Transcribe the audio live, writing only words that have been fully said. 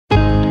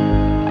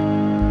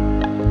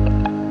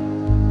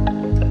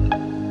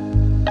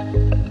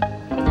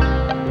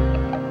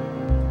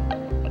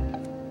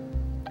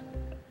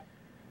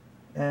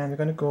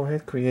gonna go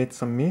ahead, create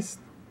some mist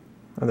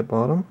at the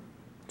bottom.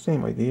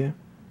 Same idea.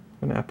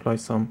 I'm gonna apply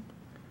some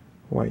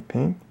white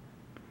paint.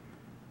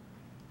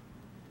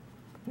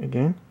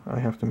 Again, I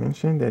have to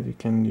mention that you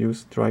can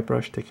use dry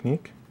brush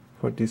technique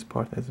for this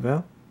part as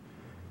well,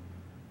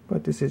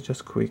 but this is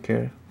just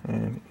quicker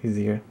and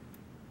easier.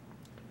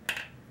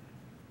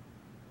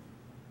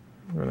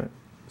 I'm gonna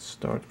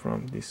start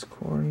from this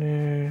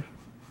corner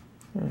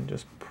and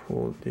just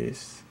pull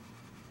this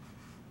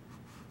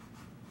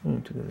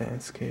into the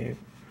landscape.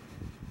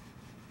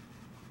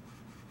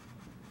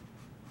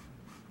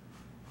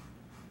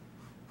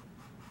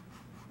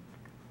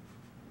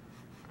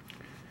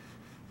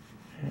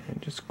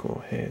 And just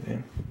go ahead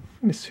and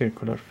in a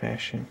circular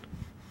fashion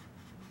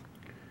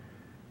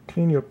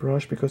clean your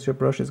brush, because your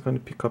brush is going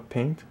to pick up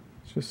paint.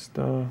 Just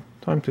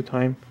time to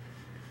time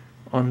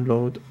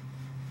unload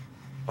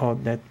all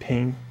that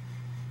paint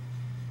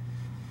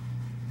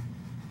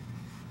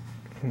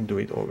and do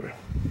it over.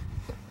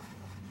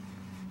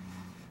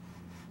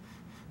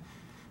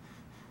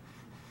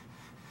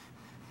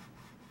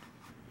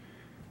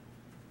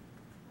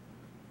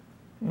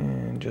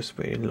 And just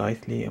very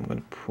lightly I'm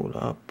going to pull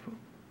up,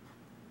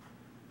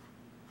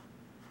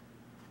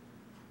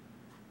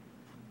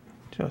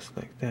 just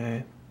like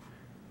that,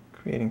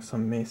 creating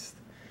some mist.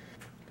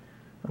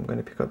 I'm going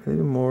to pick up a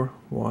little more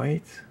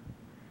white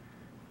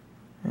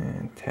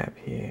and tap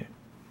here,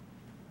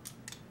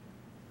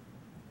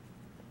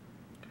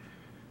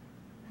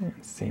 and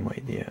same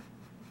idea,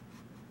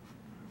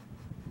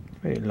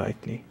 very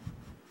lightly.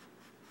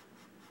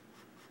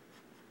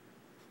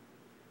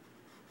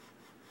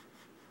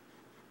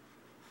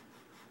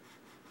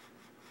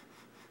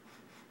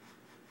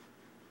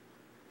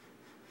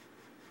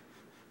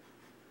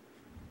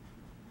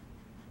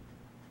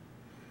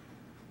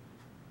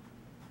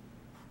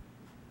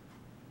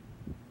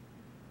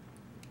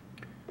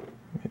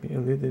 Maybe a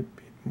little bit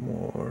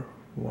more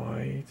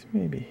white,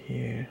 maybe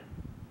here.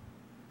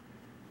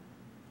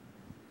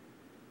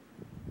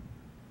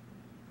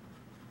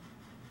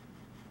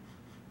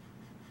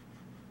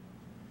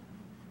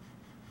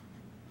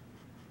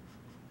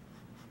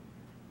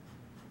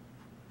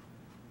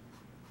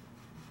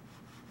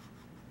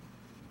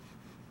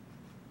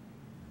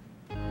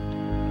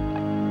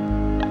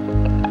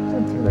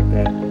 Something like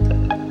that.